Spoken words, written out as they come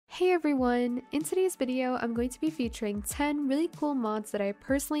Hey everyone! In today's video, I'm going to be featuring 10 really cool mods that I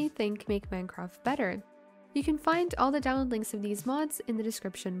personally think make Minecraft better. You can find all the download links of these mods in the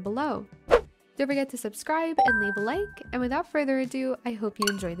description below. Don't forget to subscribe and leave a like, and without further ado, I hope you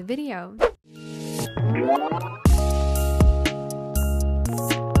enjoy the video.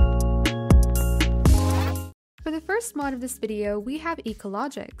 For the first mod of this video, we have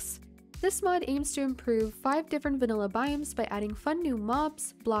Ecologics. This mod aims to improve 5 different vanilla biomes by adding fun new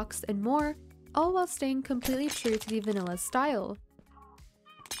mobs, blocks, and more, all while staying completely true to the vanilla style.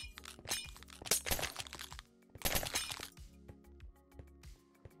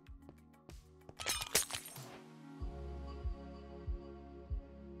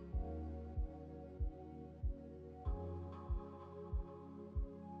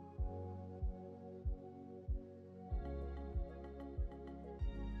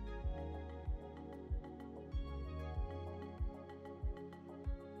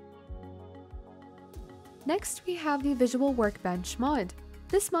 Next, we have the Visual Workbench mod.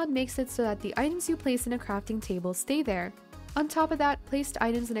 This mod makes it so that the items you place in a crafting table stay there. On top of that, placed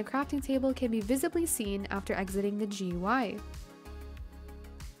items in a crafting table can be visibly seen after exiting the GUI.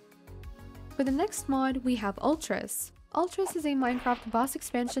 For the next mod, we have Ultris. Ultris is a Minecraft boss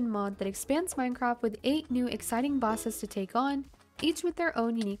expansion mod that expands Minecraft with 8 new exciting bosses to take on, each with their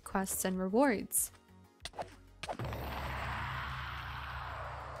own unique quests and rewards.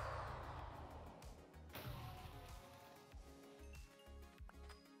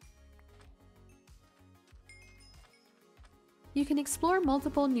 You can explore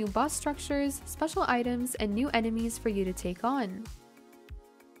multiple new boss structures, special items, and new enemies for you to take on.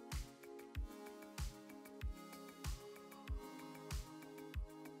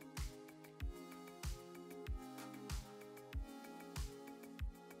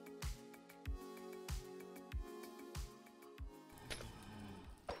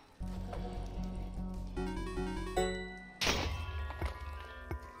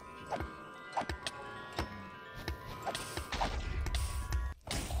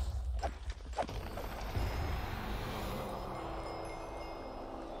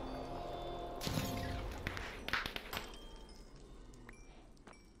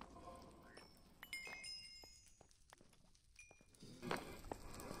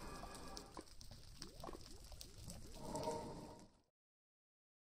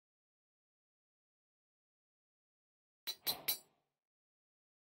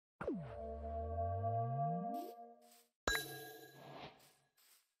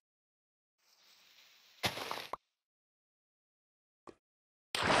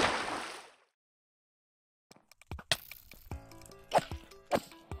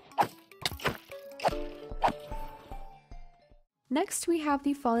 Next, we have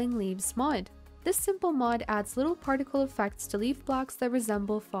the Falling Leaves mod. This simple mod adds little particle effects to leaf blocks that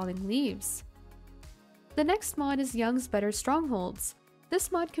resemble falling leaves. The next mod is Young's Better Strongholds.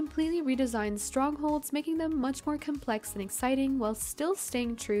 This mod completely redesigns strongholds, making them much more complex and exciting while still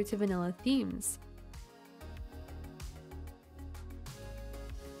staying true to vanilla themes.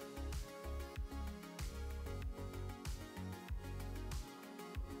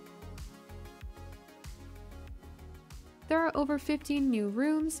 There are over 15 new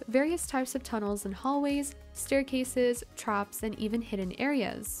rooms, various types of tunnels and hallways, staircases, traps, and even hidden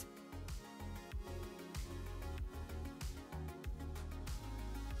areas.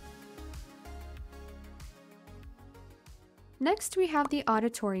 Next, we have the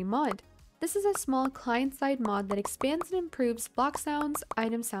Auditory mod. This is a small client-side mod that expands and improves block sounds,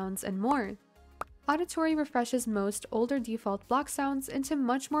 item sounds, and more. Auditory refreshes most older default block sounds into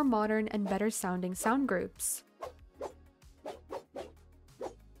much more modern and better sounding sound groups.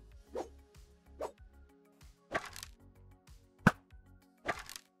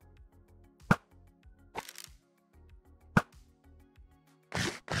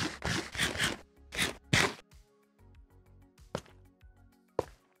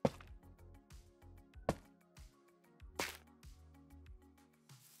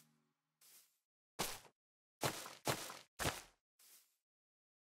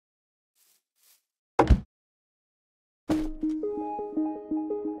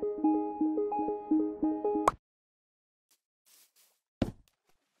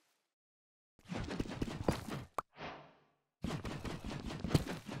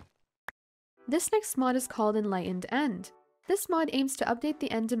 This next mod is called Enlightened End. This mod aims to update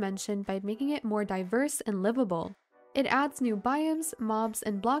the end dimension by making it more diverse and livable. It adds new biomes, mobs,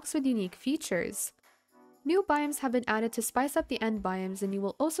 and blocks with unique features. New biomes have been added to spice up the end biomes, and you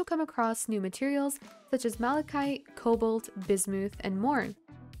will also come across new materials such as malachite, cobalt, bismuth, and more.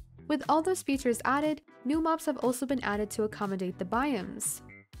 With all those features added, new mobs have also been added to accommodate the biomes.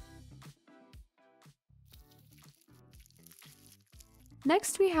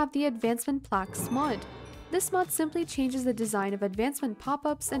 Next, we have the Advancement Plaques mod. This mod simply changes the design of advancement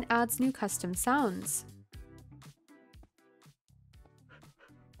pop-ups and adds new custom sounds.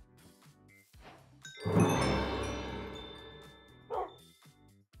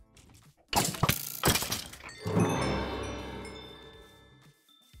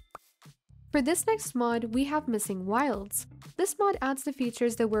 For this next mod, we have Missing Wilds. This mod adds the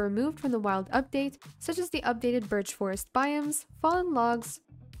features that were removed from the Wild update, such as the updated birch forest biomes, fallen logs,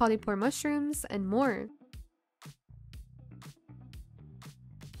 polypore mushrooms, and more.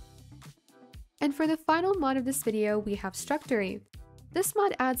 And for the final mod of this video, we have Structory. This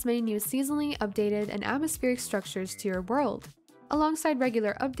mod adds many new seasonally updated and atmospheric structures to your world. Alongside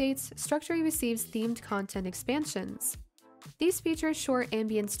regular updates, Structory receives themed content expansions. These feature short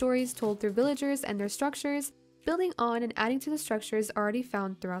ambient stories told through villagers and their structures, building on and adding to the structures already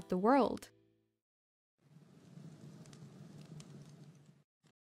found throughout the world.